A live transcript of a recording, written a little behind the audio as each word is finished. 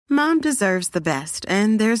Mom deserves the best,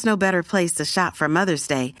 and there's no better place to shop for Mother's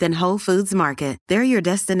Day than Whole Foods Market. They're your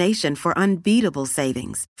destination for unbeatable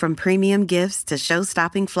savings, from premium gifts to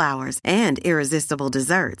show-stopping flowers and irresistible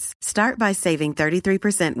desserts. Start by saving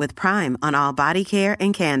 33% with Prime on all body care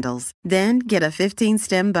and candles. Then get a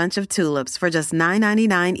 15-stem bunch of tulips for just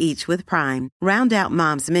 $9.99 each with Prime. Round out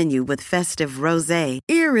Mom's menu with festive rosé,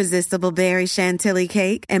 irresistible berry chantilly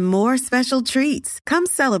cake, and more special treats. Come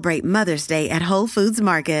celebrate Mother's Day at Whole Foods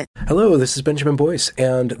Market. Hello, this is Benjamin Boyce,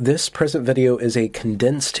 and this present video is a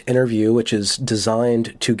condensed interview which is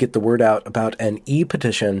designed to get the word out about an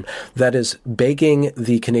e-petition that is begging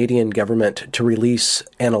the Canadian government to release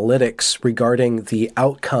analytics regarding the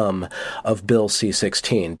outcome of Bill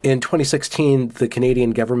C-16. In 2016, the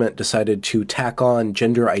Canadian government decided to tack on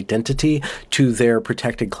gender identity to their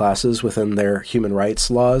protected classes within their human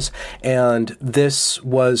rights laws, and this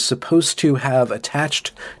was supposed to have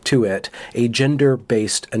attached to it a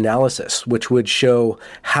gender-based analysis, which would show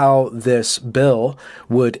how this bill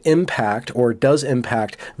would impact or does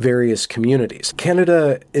impact various communities.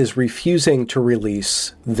 Canada is refusing to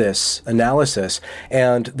release this analysis,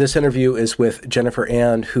 and this interview is with Jennifer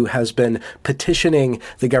Ann, who has been petitioning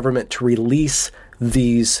the government to release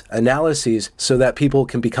these analyses so that people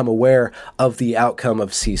can become aware of the outcome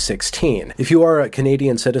of C-16. If you are a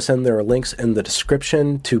Canadian citizen, there are links in the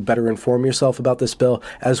description to better inform yourself about this bill,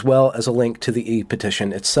 as well as a link to the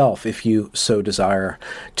e-petition itself if you so desire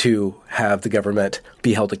to have the government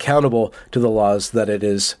be held accountable to the laws that it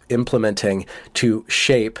is implementing to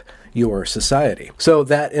shape your society. So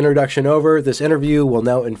that introduction over, this interview will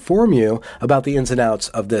now inform you about the ins and outs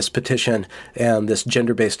of this petition and this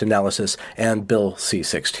gender-based analysis and Bill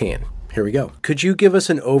C-16. Here we go. Could you give us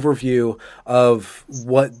an overview of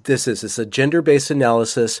what this is? It's a gender-based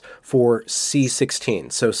analysis for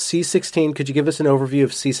C-16. So C-16, could you give us an overview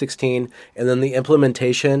of C-16 and then the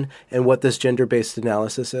implementation and what this gender-based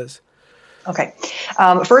analysis is? Okay.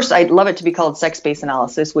 First, I'd love it to be called sex-based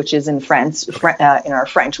analysis, which is in French. In our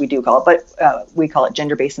French, we do call it, but we call it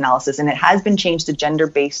gender-based analysis, and it has been changed to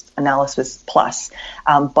gender-based analysis plus.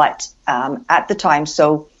 But at the time,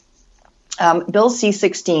 Bill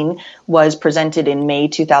C-16 was presented in May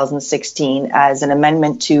 2016 as an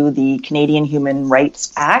amendment to the Canadian Human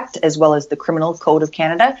Rights Act, as well as the Criminal Code of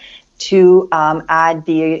Canada, to add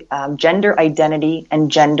the gender identity and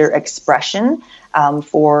gender expression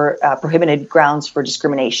for prohibited grounds for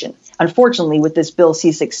discrimination. Unfortunately, with this Bill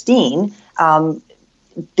C-16,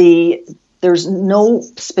 there's no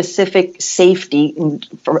specific safety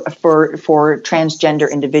for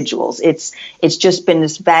transgender individuals. It's just been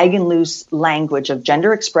this vague and loose language of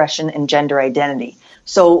gender expression and gender identity.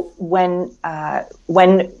 So when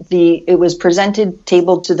it was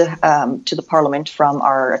tabled to the Parliament from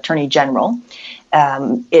our Attorney General,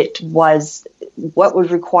 what was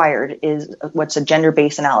required is what's a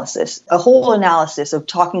gender-based analysis, a whole analysis of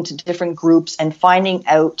talking to different groups and finding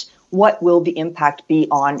out what will the impact be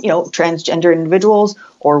on, transgender individuals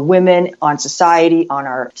or women, on society, on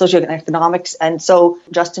our socioeconomics. And so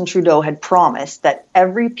Justin Trudeau had promised that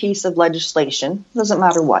every piece of legislation, doesn't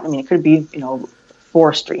matter what, it could be,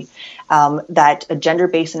 forestry, that a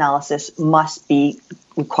gender-based analysis must be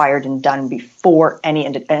required and done before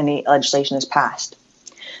any legislation is passed.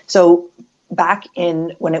 So back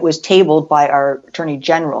when it was tabled by our Attorney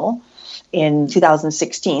General in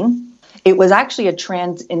 2016, it was actually a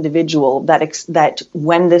trans individual that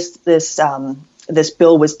when this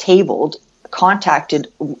bill was tabled, contacted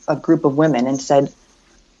a group of women and said,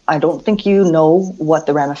 "I don't think you know what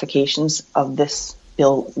the ramifications of this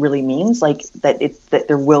bill really means, that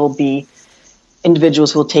there will be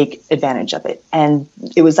individuals who will take advantage of it." And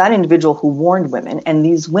it was that individual who warned women, and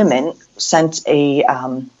these women sent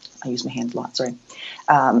I use my hands a lot, sorry,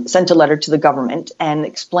 sent a letter to the government and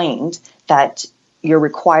explained that you're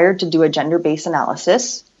required to do a gender-based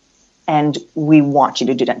analysis, and we want you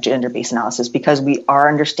to do that gender-based analysis because we are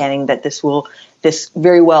understanding that this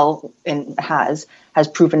very well and has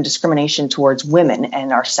proven discrimination towards women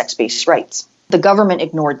and our sex-based rights. The government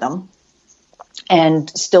ignored them and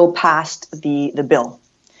still passed the bill.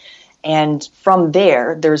 And from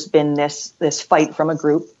there's been this fight from a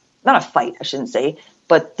group, not a fight, I shouldn't say,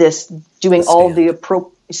 but doing all the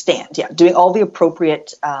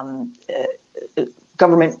appropriate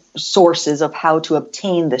government sources of how to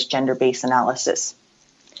obtain this gender-based analysis.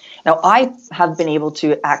 Now, I have been able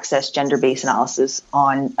to access gender-based analysis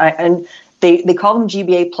and they call them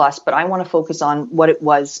GBA plus, but I want to focus on what it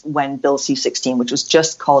was when Bill C-16, which was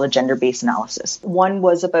just called a gender-based analysis. One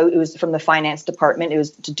was it was from the finance department. It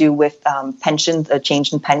was to do with pensions, a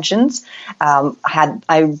change in pensions.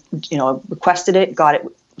 I requested it, got it,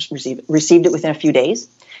 received it within a few days.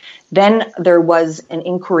 Then there was an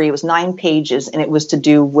inquiry. It was 9 pages, and it was to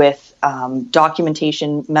do with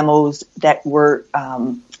documentation memos that were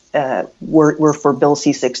for Bill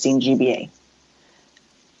C-16 GBA.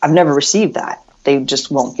 I've never received that. They just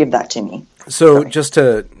won't give that to me. So just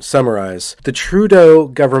to summarize, the Trudeau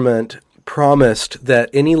government promised that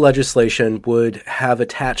any legislation would have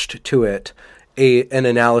attached to it an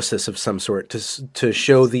analysis of some sort to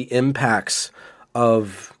show the impacts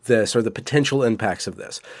of this or the potential impacts of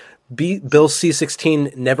this. Bill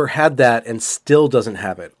C-16 never had that and still doesn't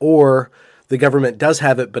have it, or the government does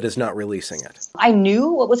have it but is not releasing it. I knew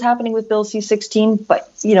what was happening with Bill C-16, but,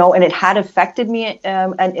 and it had affected me.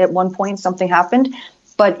 And at one point something happened,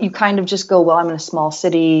 but you kind of just go, well, I'm in a small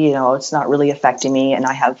city, it's not really affecting me, and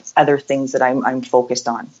I have other things that I'm focused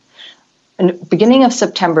on. In the beginning of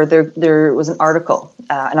September, there was an article,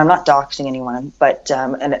 and I'm not doxing anyone, but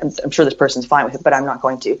and I'm sure this person's fine with it, but I'm not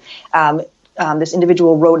going to. This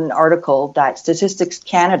individual wrote an article that Statistics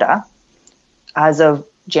Canada, as of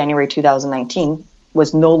January 2019,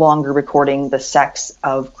 was no longer recording the sex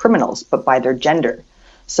of criminals, but by their gender.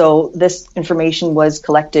 So this information was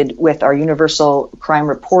collected with our Universal Crime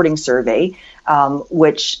Reporting Survey,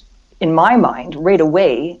 which, in my mind, right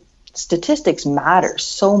away, statistics matter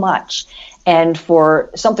so much. And for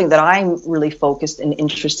something that I'm really focused and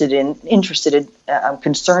concerned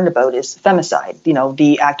about is femicide,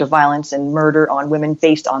 the act of violence and murder on women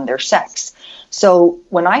based on their sex. So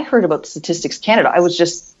when I heard about Statistics Canada, I was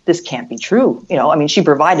just, this can't be true. She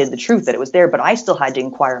provided the truth that it was there, but I still had to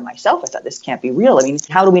inquire myself. I thought, this can't be real.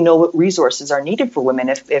 How do we know what resources are needed for women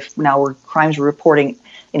if now crimes are reporting,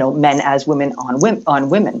 men as women on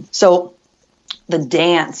women? So the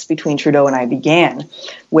dance between Trudeau and I began,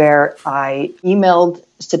 where I emailed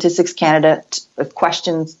Statistics Canada with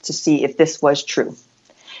questions to see if this was true.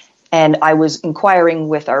 And I was inquiring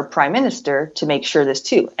with our Prime Minister to make sure this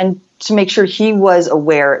too, and to make sure he was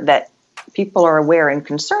aware that people are aware and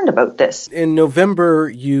concerned about this. In November,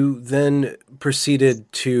 you then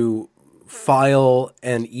proceeded to file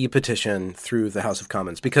an e-petition through the House of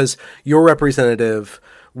Commons because your representative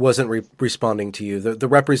wasn't responding to you. The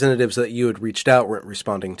representatives that you had reached out weren't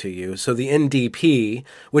responding to you. So the NDP,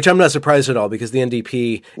 which I'm not surprised at all because the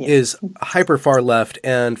NDP is hyper far left,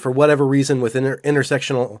 and for whatever reason with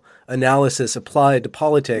intersectional analysis applied to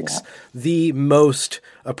politics, the most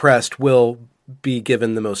oppressed will be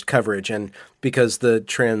given the most coverage. And because the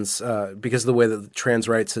way that the trans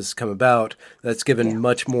rights has come about, that's given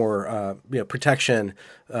much more protection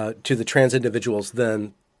to the trans individuals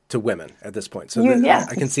than to women at this point. So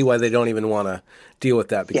I can see why they don't even want to deal with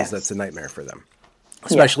that because that's a nightmare for them.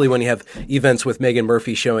 Especially when you have events with Meghan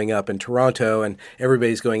Murphy showing up in Toronto and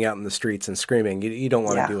everybody's going out in the streets and screaming. You don't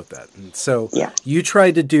want to deal with that. And so you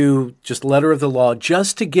tried to do just letter of the law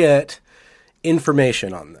just to get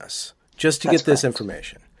information on this, just to get this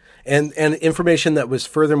information. And information that was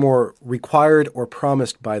furthermore required or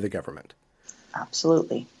promised by the government.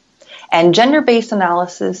 Absolutely. And gender-based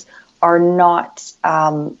analysis are not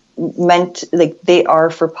meant, they are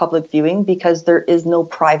for public viewing because there is no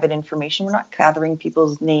private information. We're not gathering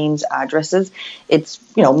people's names, addresses. It's,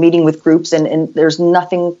 meeting with groups and there's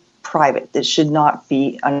nothing private. This should not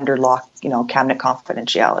be under lock, cabinet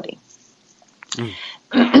confidentiality.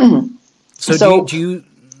 So do you,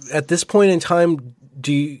 at this point in time,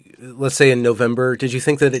 let's say in November, did you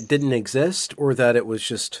think that it didn't exist or that it was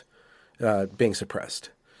just being suppressed?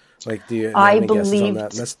 Do you have any guesses on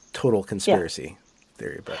that? And that's total conspiracy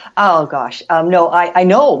theory. But oh gosh, no, I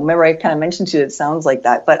know. Remember, I kind of mentioned to you, it sounds like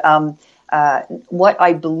that. But what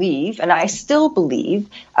I believe, and I still believe,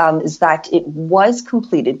 is that it was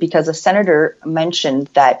completed because a senator mentioned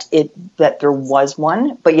that there was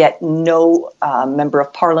one, but yet no member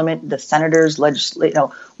of parliament, the senators,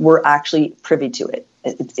 were actually privy to it.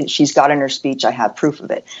 She's got in her speech, I have proof of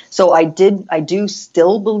it. So I do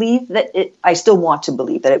still believe that I still want to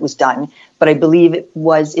believe that it was done, but I believe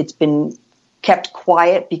it's been kept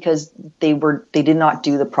quiet because they did not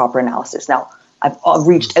do the proper analysis. Now, I've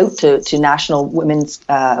reached out to National Women's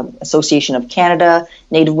Association of Canada,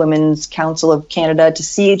 Native Women's Council of Canada to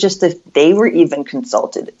see just if they were even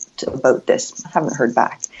consulted about this. I haven't heard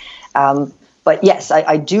back. But yes,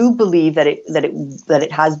 I do believe that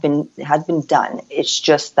it has been done. It's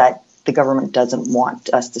just that the government doesn't want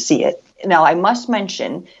us to see it. Now, I must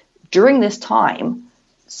mention, during this time,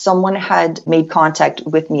 someone had made contact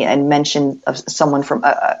with me and mentioned someone from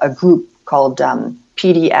a group called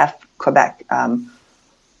PDF Quebec,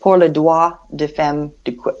 pour le droit de femme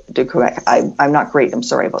de Quebec. I'm not great. I'm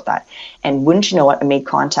sorry about that. And wouldn't you know what? I made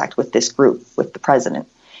contact with this group, with the president.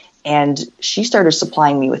 And she started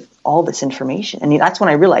supplying me with all this information. And that's when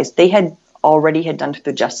I realized they had already had done through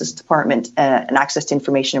the Justice Department an access to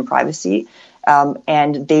information and privacy,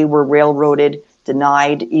 and they were railroaded,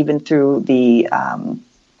 denied, even through the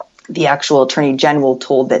actual Attorney General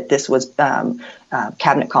told that this was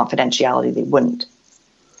cabinet confidentiality. They wouldn't.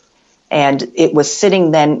 And it was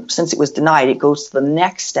sitting then, since it was denied, it goes to the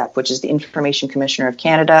next step, which is the Information Commissioner of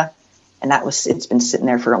Canada. And it's been sitting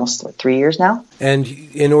there for almost 3 years now. And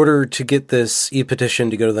in order to get this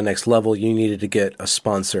e-petition to go to the next level, you needed to get a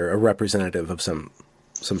sponsor, a representative of some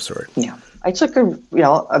sort. Yeah. I took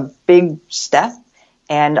a big step,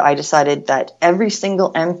 and I decided that every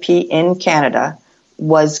single MP in Canada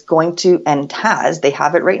was going to, and they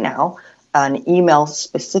have it right now, an email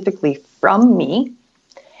specifically from me.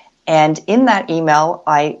 And in that email,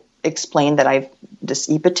 I explained that I've this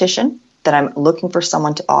e-petition, that I'm looking for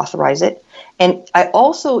someone to authorize it. And I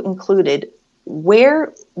also included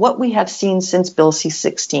what we have seen since Bill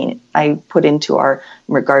C-16. I put into in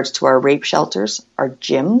regards to our rape shelters, our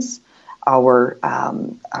gyms, our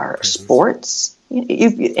sports.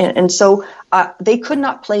 And so they could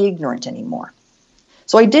not play ignorant anymore.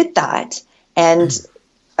 So I did that. And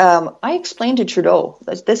I explained to Trudeau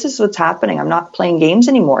that this is what's happening. I'm not playing games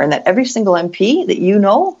anymore. And that every single MP that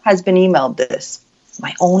has been emailed this.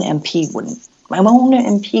 My own MP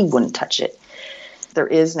wouldn't touch it. There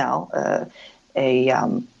is now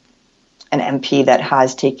an MP that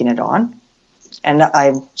has taken it on, and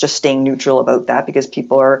I'm just staying neutral about that because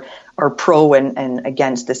people are pro and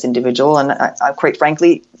against this individual, and I, quite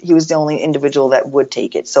frankly, he was the only individual that would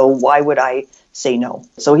take it. So why would I say no?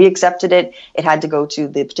 So he accepted it. It had to go to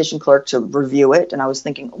the petition clerk to review it, and I was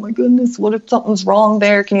thinking, oh my goodness, what if something's wrong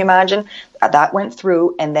there? Can you imagine? That went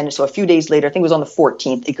through, and then so a few days later, I think it was on the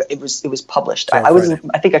 14th, it was published. I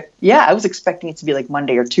was expecting it to be like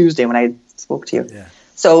Monday or Tuesday when I spoke to you. Yeah.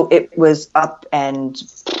 So it was up, and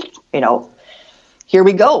here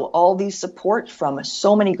we go. All these support from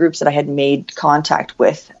so many groups that I had made contact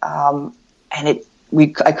with, and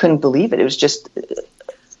I couldn't believe it. It was just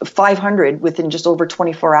 500 within just over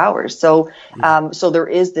 24 hours. So, so there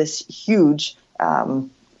is this huge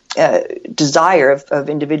desire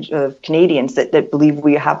of Canadians that believe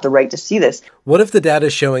we have the right to see this. What if the data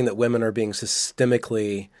is showing that women are being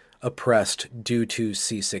systemically oppressed due to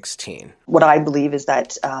C-16? What I believe is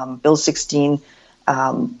that Bill 16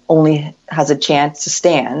 only has a chance to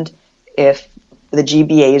stand if the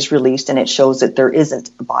GBA is released and it shows that there isn't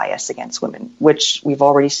a bias against women, which we've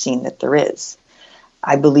already seen that there is.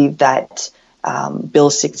 I believe that Bill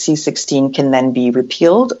C-16 can then be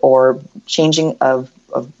repealed or changing of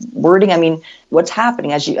wording. I mean, what's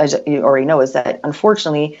happening, as you already know, is that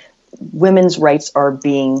unfortunately women's rights are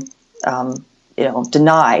being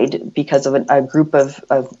denied because of a group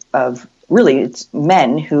of really it's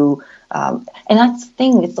men who and that's the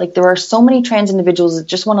thing. It's like there are so many trans individuals that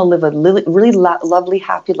just want to live a really lovely,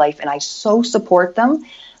 happy life, and I so support them.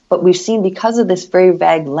 But we've seen, because of this very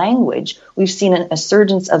vague language, we've seen an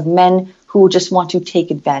insurgence of men who just want to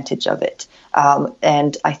take advantage of it.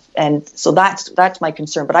 And so that's my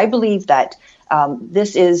concern. But I believe that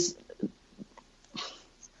this is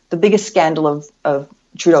the biggest scandal of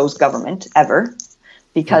Trudeau's government ever,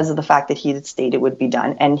 because of the fact that he had stated it would be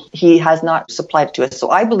done, and he has not supplied it to us. So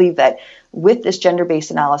I believe that with this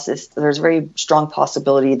gender-based analysis, there's a very strong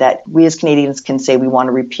possibility that we as Canadians can say we want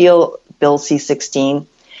to repeal Bill C-16.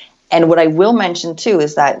 And what I will mention, too,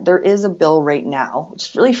 is that there is a bill right now, which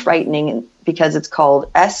is really frightening because it's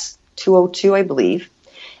called S-202, I believe,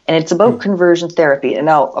 and it's about conversion therapy. And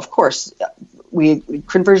now, of course,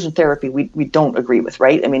 conversion therapy we don't agree with,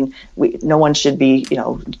 right? I mean, no one should be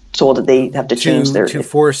told that they have to change their... To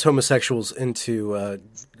force homosexuals into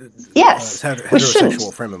yes,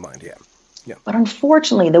 heterosexual frame of mind, yeah. Yeah. But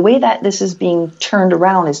unfortunately, the way that this is being turned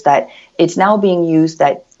around is that it's now being used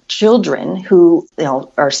that children who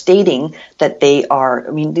are stating that they are,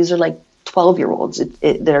 I mean, these are like 12-year-olds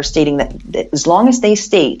that are stating that as long as they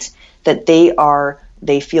state that they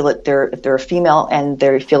feel that if they're a female and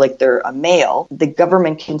they feel like they're a male, the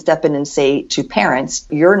government can step in and say to parents,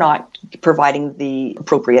 you're not providing the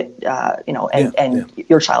appropriate,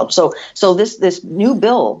 your child. So this new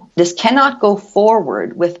bill, this cannot go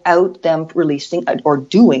forward without them releasing or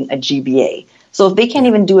doing a GBA. So if they can't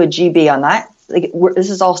even do a GBA on that, this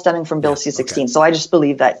is all stemming from Bill C-16. Okay. So I just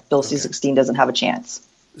believe that Bill C-16 doesn't have a chance.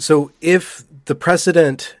 So if the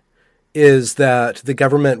precedent is that the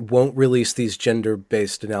government won't release these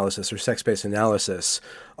gender-based analysis or sex-based analysis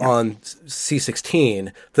on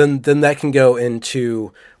C-16, then that can go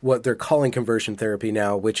into what they're calling conversion therapy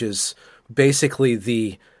now, which is basically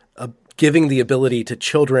the giving the ability to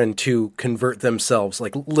children to convert themselves,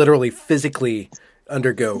 like literally physically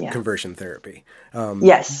undergo conversion therapy.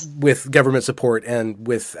 Yes. With government support and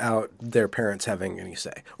without their parents having any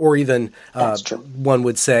say. Or even, That's true. one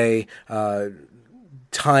would say,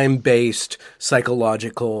 time-based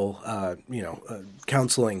psychological,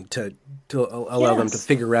 counseling to allow them to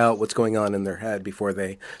figure out what's going on in their head before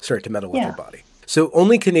they start to meddle with their body. So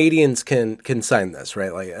only Canadians can sign this,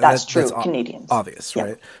 right? Like that's true. That's Canadians. Obvious,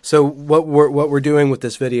 right? So what we're doing with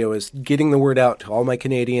this video is getting the word out to all my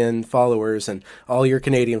Canadian followers and all your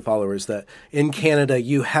Canadian followers that in Canada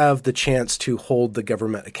you have the chance to hold the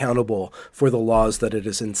government accountable for the laws that it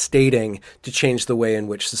is instating to change the way in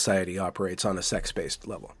which society operates on a sex-based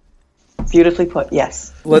level. Beautifully put.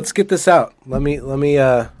 Yes. Let's get this out. Let me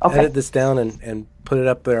edit this down and put it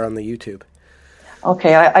up there on the YouTube.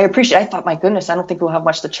 Okay, I appreciate it. I thought, my goodness, I don't think we'll have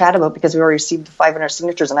much to chat about because we already received the 500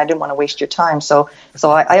 signatures and I didn't want to waste your time. So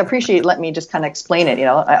I appreciate letting me just kind of explain it.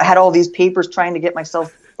 I had all these papers trying to get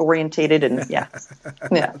myself orientated and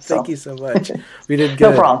Thank you so much. We did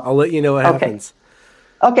good. No problem. I'll let you know what happens.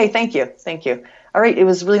 Okay, thank you. All right, it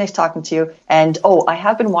was really nice talking to you. And I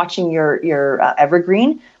have been watching your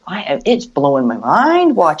Evergreen. It's blowing my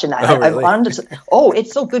mind watching that. Oh, really?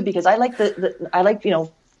 It's so good because I like I like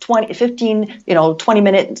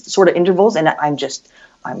 20-minute sort of intervals, and I'm just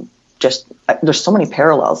there's so many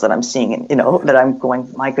parallels that I'm seeing, that I'm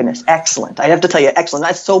going, my goodness, excellent. I have to tell you, excellent.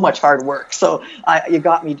 That's so much hard work. So you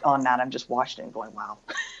got me on that. I'm just watching it and going, wow.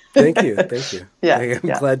 Thank you. I'm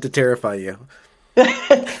glad to terrify you.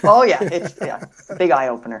 Oh yeah, it's a big eye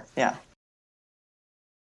opener. Yeah.